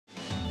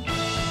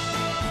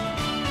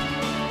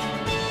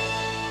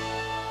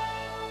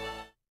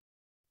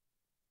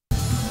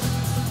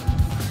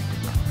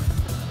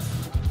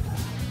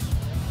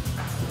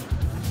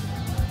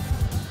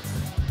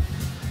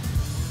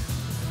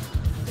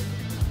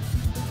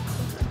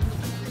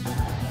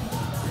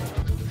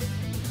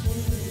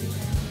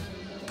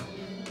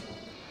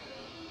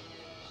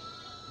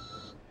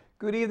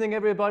Good evening,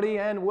 everybody,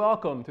 and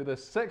welcome to the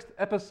 6th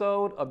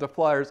episode of the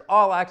Flyers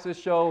All Access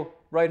Show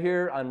right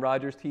here on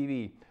Rogers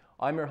TV.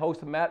 I'm your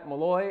host, Matt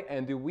Molloy,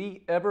 and do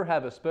we ever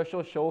have a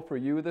special show for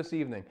you this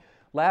evening?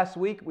 Last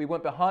week, we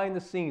went behind the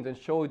scenes and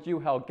showed you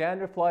how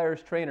Gander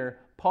Flyers trainer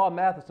Paul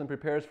Matheson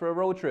prepares for a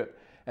road trip.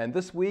 And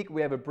this week,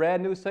 we have a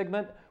brand new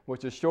segment,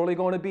 which is surely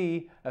going to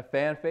be a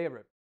fan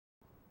favorite.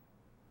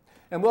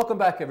 And welcome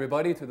back,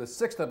 everybody, to the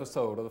 6th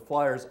episode of the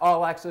Flyers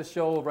All Access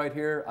Show right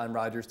here on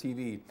Rogers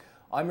TV.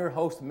 I'm your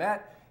host,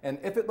 Matt, and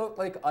if it looked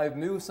like I've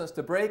moved since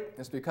the break,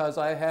 it's because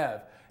I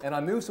have. And I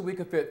moved so we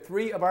could fit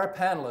 3 of our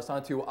panelists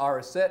onto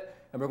our set,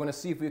 and we're going to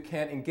see if we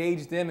can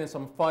engage them in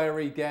some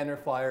fiery Gander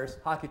Flyers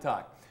hockey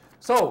talk.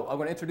 So, I'm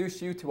going to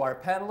introduce you to our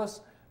panelists.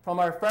 From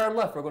our far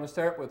left, we're going to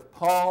start with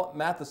Paul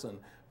Matheson.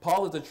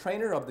 Paul is the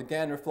trainer of the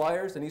Gander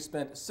Flyers, and he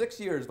spent 6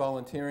 years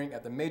volunteering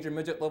at the major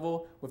midget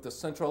level with the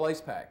Central Ice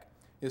Pack.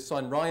 His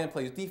son Ryan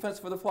plays defense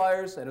for the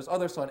Flyers, and his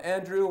other son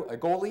Andrew, a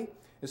goalie,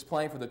 is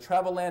playing for the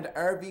Travelland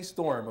RV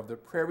Storm of the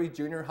Prairie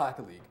Junior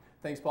Hockey League.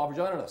 Thanks, Paul, for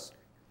joining us.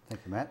 Thank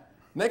you, Matt.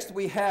 Next,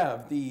 we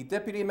have the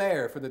Deputy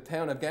Mayor for the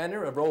town of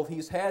Gander, a role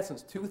he's had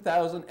since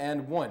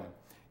 2001.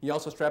 He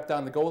also strapped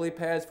down the goalie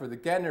pads for the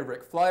Gander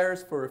Rick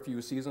Flyers for a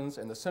few seasons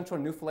in the Central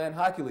Newfoundland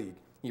Hockey League.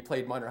 He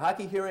played minor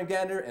hockey here in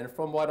Gander, and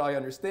from what I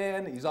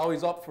understand, he's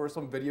always up for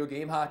some video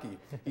game hockey.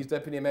 He's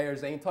Deputy Mayor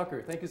Zane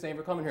Tucker. Thank you, Zane,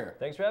 for coming here.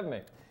 Thanks for having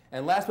me.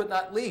 And last but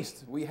not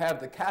least, we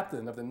have the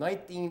captain of the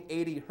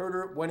 1980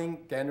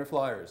 Herder-winning Gander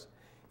Flyers.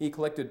 He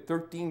collected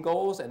 13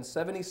 goals and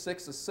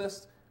 76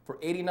 assists for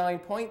 89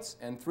 points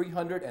and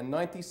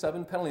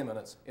 397 penalty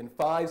minutes in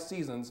 5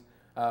 seasons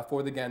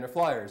for the Gander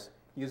Flyers.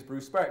 He is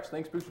Bruce Sparks.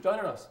 Thanks, Bruce, for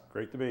joining us.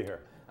 Great to be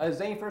here.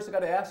 Zane, first I got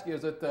to ask you,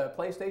 is it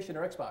PlayStation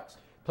or Xbox?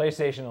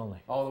 PlayStation only.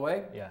 All the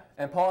way? Yeah.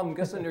 And Paul, I'm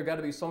guessing there's got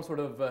to be some sort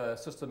of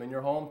system in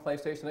your home,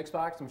 PlayStation,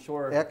 Xbox, I'm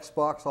sure.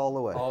 Xbox all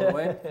the way. All the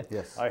way?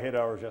 Yes. I hit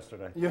ours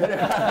yesterday.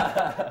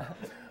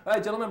 All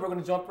right, gentlemen, we're going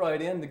to jump right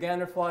in. The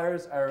Gander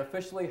Flyers are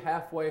officially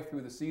halfway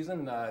through the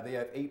season. They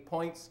have 8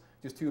 points,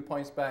 just 2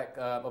 points back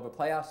of a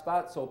playoff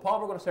spot. So,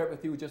 Paul, we're going to start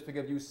with you just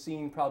because you've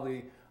seen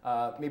probably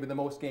maybe the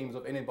most games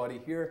of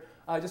anybody here.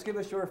 Just give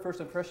us your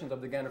first impressions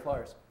of the Gander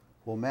Flyers.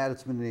 Well, Matt,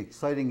 it's been an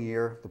exciting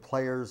year. The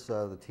players,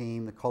 the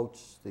team, the coach,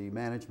 the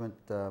management,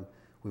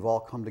 we've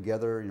all come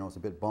together. You know, it's a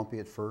bit bumpy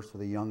at first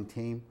with a young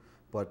team,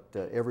 but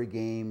every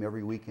game,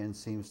 every weekend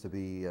seems to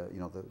be, you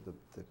know,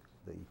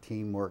 the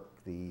teamwork,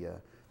 the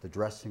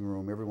dressing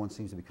room, everyone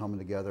seems to be coming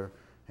together,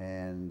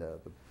 and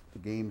the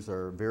games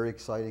are very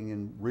exciting.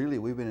 And really,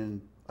 we've been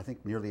in, I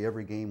think, nearly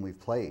every game we've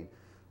played.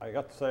 I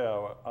got to say,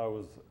 I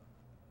don't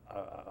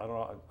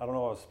know, I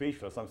was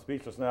speechless. I'm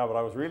speechless now, but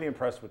I was really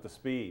impressed with the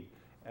speed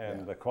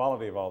and the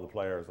quality of all the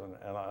players.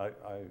 And I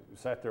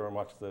sat there and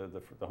watched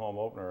the home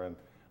opener and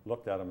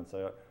looked at them and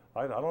said,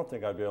 I don't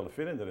think I'd be able to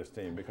fit into this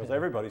team because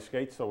everybody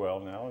skates so well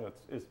now.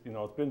 It's you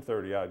know, it's been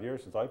 30 odd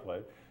years since I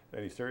played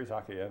any series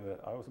hockey, and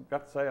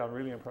got to say I'm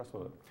really impressed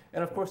with it.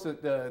 And of course,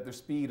 their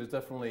speed is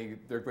definitely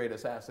their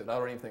greatest asset. I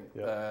don't even think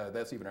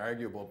that's even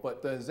arguable.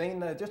 But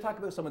Zane, just talk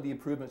about some of the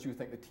improvements you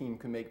think the team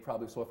can make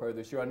probably so far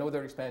this year. I know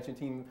they're an expansion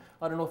team.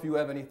 I don't know if you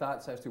have any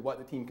thoughts as to what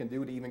the team can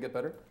do to even get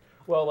better?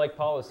 Well, like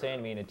Paul was saying,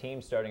 I mean, a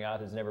team starting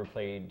out has never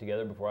played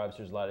together before.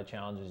 Obviously, there's a lot of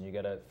challenges, and you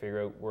got to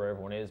figure out where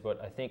everyone is.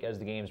 But I think as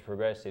the games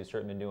progress, they've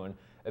certainly been doing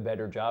a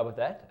better job with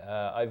that.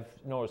 I've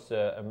noticed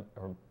a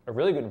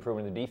really good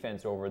improvement in the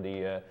defense over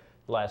the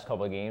last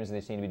couple of games. They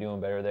seem to be doing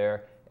better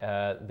there.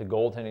 The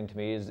goaltending to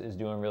me is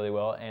doing really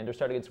well, and they're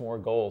starting to get some more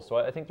goals. So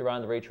I think they're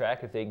on the right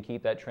track. If they can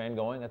keep that trend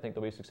going, I think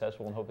they'll be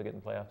successful and hopefully get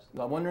in the playoffs.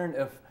 I'm wondering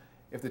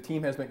if the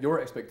team has met your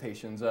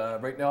expectations.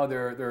 Right now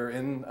they're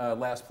in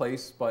last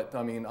place, but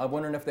I mean, I'm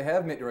wondering if they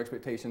have met your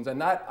expectations, and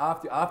not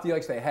off the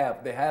ice. They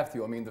have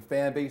to. I mean, the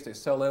fan base, they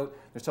sell out.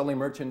 They're selling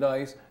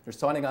merchandise. They're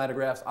signing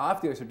autographs.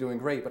 Off the ice, they're doing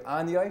great, but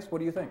on the ice, what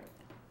do you think?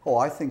 Oh,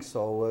 I think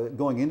so.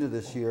 Going into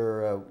this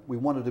year, we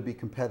wanted to be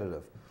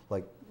competitive.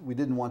 Like, we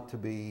didn't want to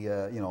be,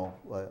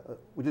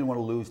 we didn't want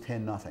to lose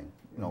 10-0. You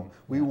know,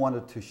 we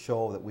wanted to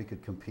show that we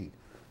could compete.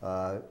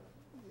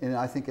 And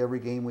I think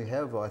every game we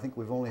have, I think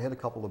we've only had a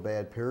couple of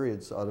bad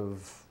periods out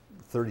of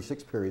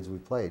 36 periods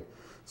we've played.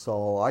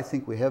 So I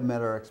think we have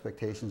met our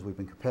expectations. We've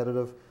been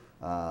competitive.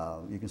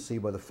 You can see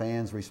by the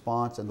fans'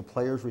 response and the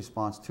players'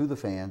 response to the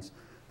fans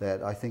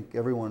that I think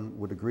everyone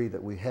would agree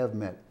that we have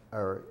met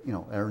our, you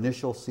know, our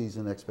initial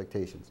season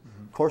expectations.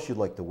 Of course, you'd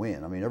like to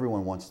win. I mean,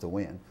 everyone wants to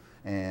win.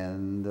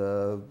 And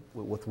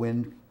with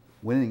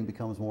winning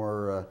becomes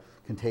more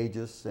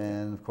contagious,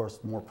 and of course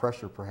more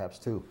pressure perhaps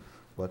too.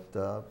 But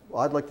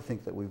I'd like to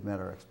think that we've met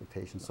our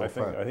expectations so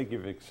far. I think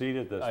you've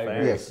exceeded the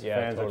Yes.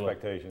 fans'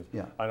 expectations.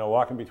 Yeah. I know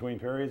walking between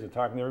periods and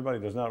talking to everybody,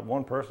 there's not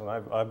one person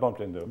I've bumped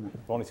into.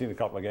 I've only seen a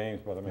couple of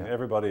games, but I mean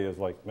everybody is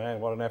like,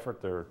 man, what an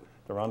effort! They're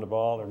on the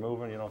ball, they're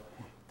moving. You know,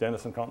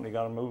 Dennis and company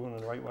got them moving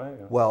in the right way. You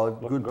know, well,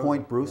 good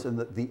point, Bruce. And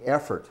the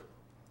effort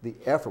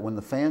when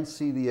the fans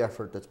see the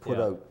effort that's put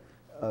out.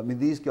 I mean,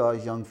 these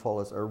guys, young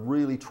fellas, are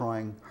really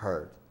trying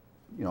hard,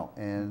 you know,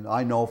 and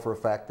I know for a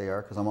fact they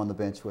are because I'm on the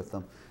bench with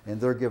them,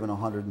 and they're giving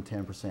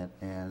 110%,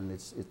 and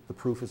the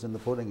proof is in the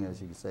pudding,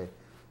 as you can say.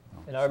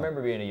 And I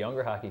remember being a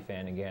younger hockey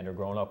fan in Gander,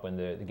 growing up when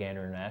the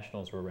Gander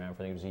Nationals were around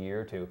for I think it was a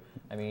year or two.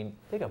 I mean,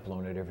 they got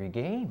blown out every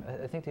game.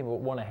 I think they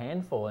won a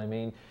handful. I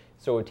mean,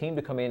 so a team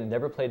to come in and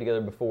never played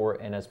together before,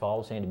 and as Paul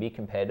was saying, to be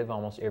competitive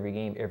almost every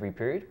game, every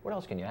period, what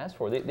else can you ask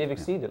for? They've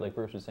exceeded, like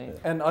Bruce was saying.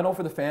 And I know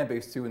for the fan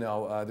base too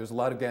now, there's a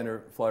lot of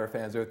Gander Flyer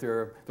fans out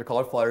there. They're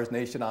called Flyers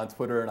Nation on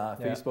Twitter and on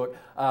Facebook.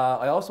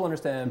 I also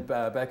understand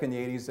back in the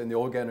 80s in the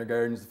old Gander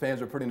Gardens, the fans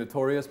were pretty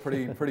notorious,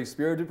 pretty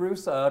spirited,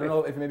 Bruce. I don't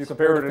know if you maybe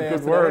compare the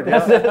fans good word. today.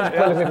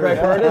 That's the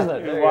correct word, isn't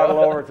it? You waddle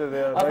over to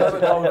the I've had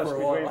it down for a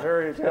between while.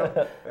 periods.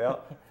 Yeah.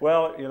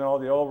 Well, you know,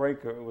 the old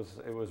rink, it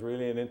was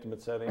really an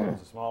intimate setting. It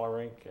was a smaller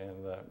rink,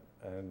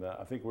 and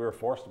I think we were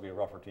forced to be a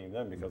rougher team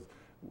then because,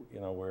 you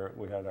know,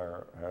 we had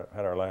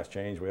our last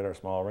change. We had our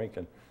small rink,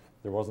 and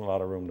there wasn't a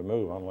lot of room to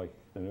move, unlike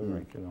the new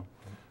rink, you know.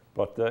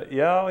 But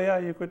yeah,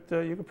 you could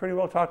pretty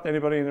well talk to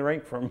anybody in the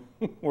rink from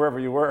wherever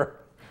you were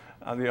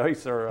on the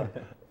ice, or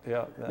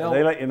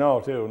they let you know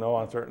too, no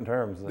uncertain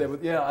terms. I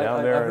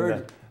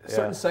heard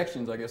certain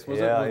sections, I guess. Was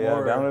it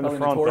more down in the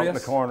front, notorious? up in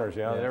the corners.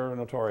 Yeah, they were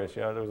notorious.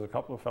 Yeah, there was a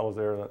couple of fellas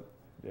there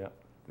that,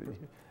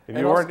 If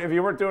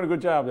you weren't doing a good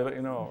job, they let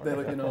you know. They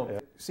let you know.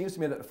 It seems to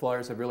me that the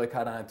Flyers have really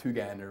caught on to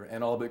Gander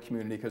and all the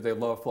community because they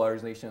love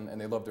Flyers Nation and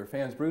they love their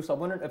fans. Bruce, I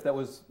wondered if that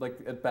was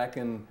like back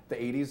in the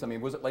 80s. I mean,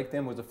 was it like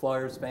them? Was the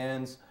Flyers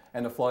fans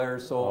and the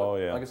Flyers so,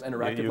 I guess,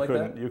 interactive like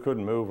that? You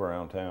couldn't move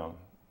around town.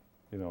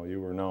 You know, you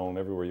were known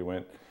everywhere you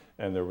went.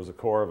 And there was a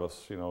core of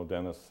us, you know,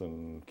 Dennis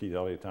and Keith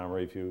Elliott, Tom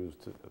Rayfuse,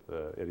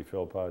 Eddie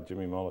Philpott,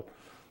 Jimmy Mullet.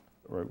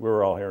 We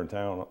were all here in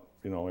town,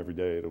 you know, every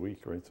day of the week,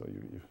 right? So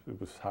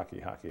it was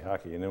hockey.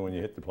 And then when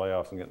you hit the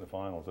playoffs and get in the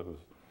finals, it was,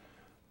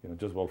 you know,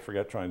 just well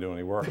forget trying to do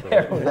any work.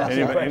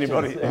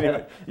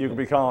 Anybody, you could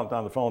be calling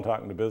on the phone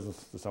talking to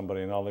business to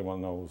somebody, and all they want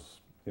to know is,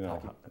 you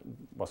know,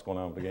 what's going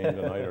on with the game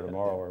tonight or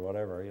tomorrow or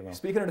whatever, you know.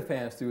 Speaking of the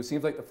fans too, it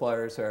seems like the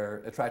Flyers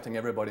are attracting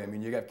everybody. I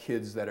mean, you got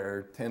kids that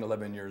are 10,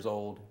 11 years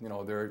old. You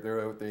know,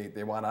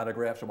 they want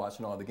autographs. They're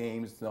watching all the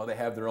games. You know, they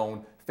have their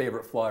own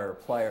favorite Flyer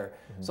player.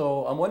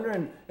 So I'm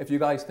wondering if you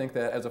guys think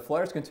that as the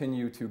Flyers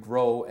continue to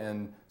grow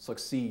and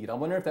succeed, I'm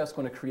wondering if that's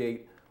going to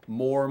create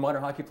more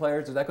modern hockey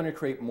players. Is that going to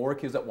create more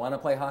kids that want to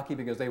play hockey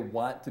because they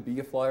want to be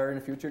a Flyer in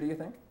the future, do you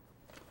think?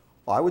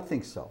 I would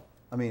think so.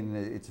 I mean,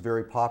 it's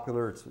very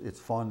popular. It's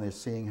fun. They're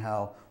seeing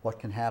what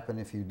can happen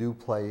if you do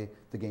play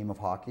the game of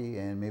hockey,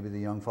 and maybe the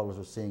young fellows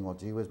are seeing, well,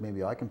 gee whiz,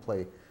 maybe I can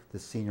play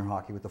this senior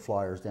hockey with the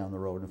Flyers down the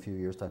road in a few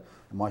years' time.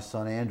 And my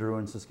son Andrew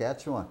in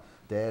Saskatchewan,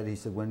 Dad, he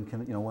said,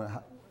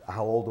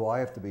 how old do I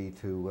have to be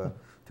to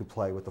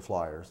play with the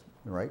Flyers,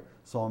 right?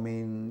 So I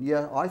mean,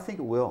 yeah, I think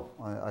it will.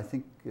 I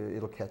think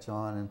it'll catch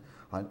on.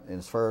 And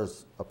as far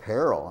as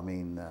apparel, I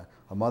mean,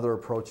 a mother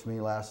approached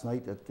me last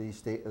night at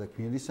the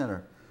community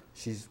center.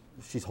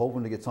 She's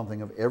hoping to get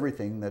something of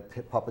everything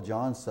that Papa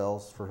John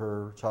sells for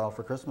her child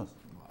for Christmas,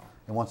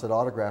 and wants it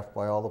autographed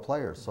by all the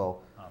players.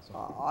 So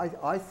awesome.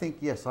 I think,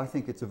 yes, I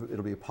think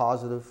it'll be a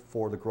positive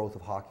for the growth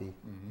of hockey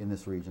in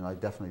this region. I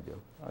definitely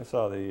do. I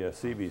saw the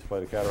Seabees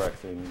play the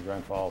Cataracts in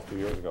Grand Falls 2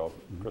 years ago.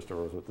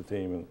 Christopher was with the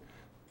team in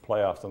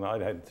playoffs, and I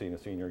hadn't seen a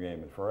senior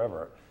game in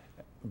forever.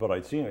 But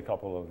I'd seen a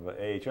couple of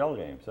AHL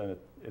games, and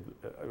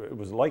it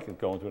was like it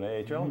going to an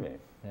AHL game,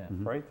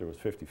 right? There was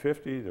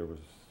 50-50, there was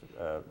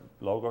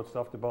logo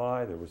stuff to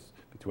buy, there was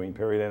between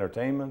period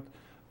entertainment,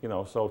 you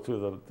know, so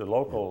to the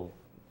local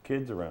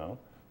kids around,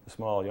 the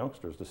small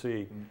youngsters, to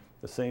see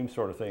the same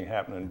sort of thing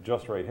happening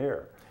just right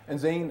here. And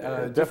Zane,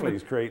 definitely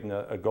is creating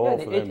a goal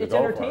for them to go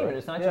for. It's entertainment.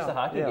 It's not just a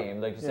hockey game.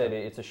 Like you said,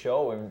 it's a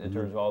show in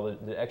terms of all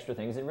the extra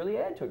things that really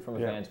add to it from a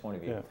fan's point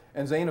of view.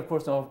 And Zane, of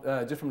course, now,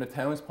 just from the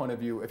town's point of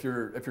view, if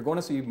you're going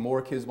to see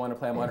more kids want to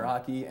play minor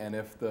hockey, and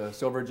if the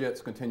Silver Jets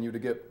continue to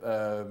get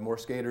more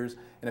skaters,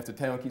 and if the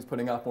town keeps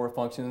putting out more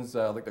functions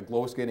like the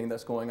glow skating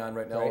that's going on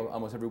right now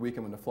almost every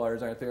weekend when the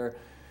Flyers aren't there,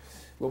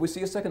 will we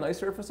see a second ice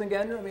surface in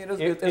Gander? I mean,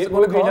 it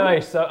would be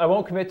nice. I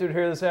won't commit to it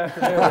here this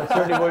afternoon. It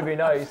certainly would be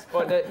nice.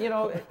 But you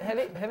know,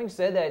 having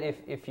said that,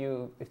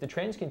 if the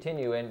trends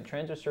continue, and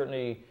trends are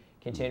certainly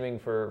continuing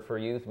for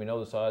youth, we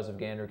know the size of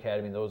Gander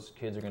Academy. Those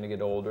kids are going to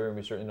get older, and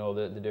we certainly know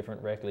the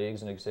different rec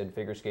leagues, and like I said,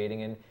 figure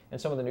skating, and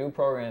some of the new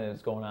programming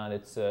that's going on.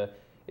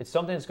 It's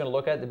something that's going to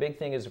look at. The big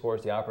thing is, of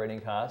course, the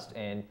operating cost,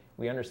 and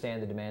we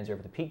understand the demands there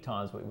for the peak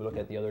times, but we look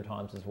at the other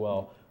times as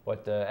well.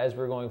 But as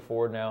we're going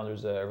forward now,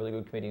 there's a really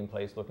good committee in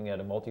place looking at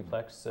a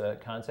multiplex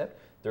concept.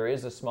 There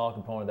is a small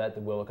component of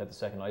that will look at the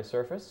second ice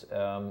surface.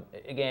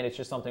 Again, it's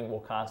just something we'll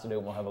cost it out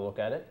and we'll have a look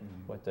at it,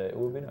 but it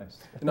will be nice.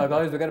 Now,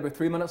 guys, we've got about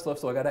 3 minutes left,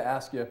 so I got to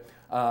ask you,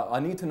 I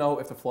need to know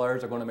if the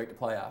Flyers are going to make the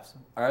playoffs.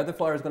 Are the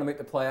Flyers going to make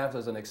the playoffs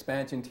as an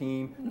expansion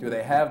team? Do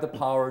they have the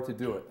power to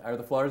do it? Are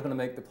the Flyers going to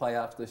make the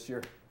playoffs this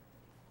year?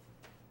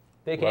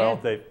 They can. Well,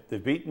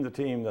 they've beaten the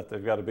team that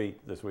they've got to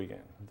beat this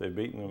weekend. They've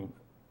beaten them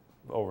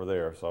over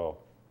there, so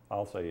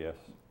I'll say yes.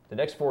 The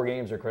next 4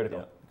 games are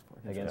critical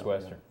against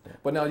Western.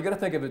 But now you got to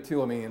think of it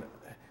too. I mean,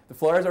 the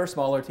Flyers are a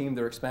smaller team.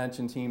 They're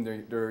expansion team.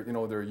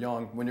 They're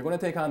young. When you're going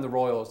to take on the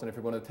Royals, and if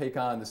you're going to take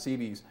on the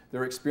Seabees,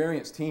 they're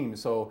experienced teams.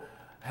 So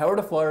How are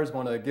the Flyers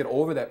going to get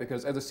over that?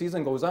 Because as the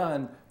season goes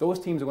on, those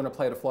teams are going to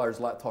play the Flyers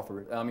a lot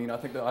tougher. I mean, I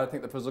think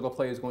the physical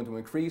play is going to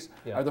increase.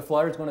 Yeah. Are the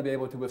Flyers going to be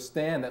able to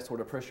withstand that sort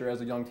of pressure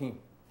as a young team?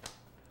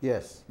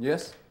 Yes.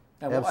 Yes?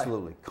 And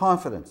absolutely. Why?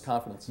 Confidence.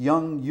 Confidence.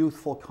 Young,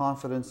 youthful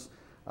confidence,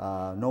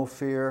 no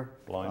fear.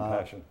 Blind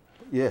passion.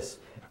 Yes,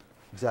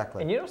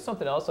 exactly. And you know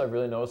something else I've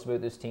really noticed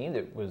about this team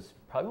that was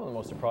probably one of the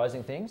most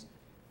surprising things?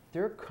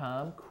 They're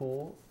calm,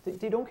 cool.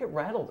 They don't get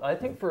rattled. I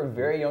think for a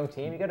very young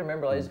team, you got to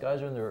remember all these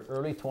guys are in their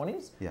early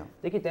 20s. Yeah.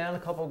 They get down a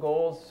couple of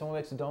goals, someone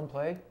makes a dumb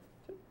play.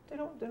 They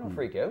don't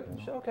freak out.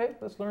 So, okay,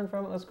 let's learn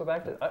from it. Let's go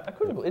back to it. I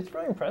couldn't believe it's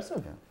really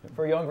impressive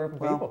for a young group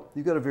of people.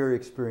 You've got a very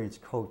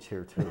experienced coach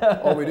here too.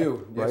 Oh, we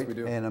do. Yes, right? we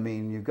do. And I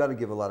mean, you've got to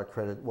give a lot of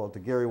credit, well, to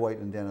Gary White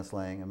and Dennis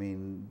Lang. I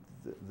mean,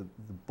 the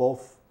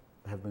both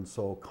have been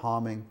so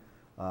calming.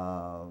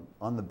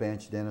 On the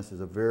bench, Dennis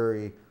is a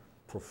very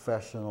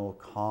professional,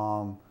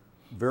 calm,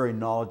 very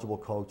knowledgeable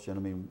coach, and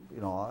I mean,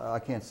 you know, I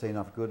can't say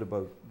enough good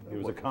about. He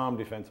was a calm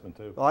defenseman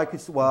too. I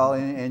could, well,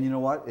 and you know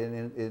what,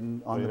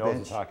 on the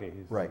bench, hockey,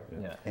 right?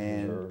 Yeah.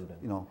 And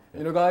you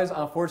know, guys,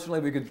 unfortunately,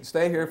 we could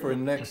stay here for the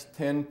next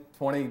 10,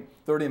 20,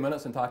 30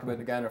 minutes and talk about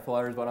the Gander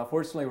Flyers, but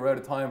unfortunately, we're out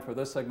of time for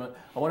this segment.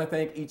 I want to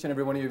thank each and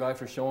every one of you guys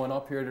for showing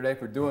up here today,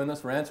 for doing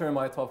this, for answering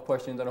my tough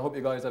questions, and I hope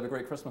you guys have a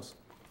great Christmas.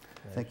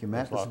 Thank you,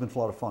 Matt. This has been a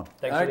lot of fun.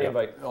 Thanks for the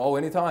invite. Oh,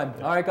 anytime.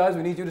 All right, guys,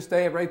 we need you to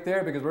stay right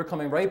there because we're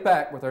coming right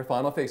back with our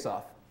final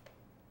face-off.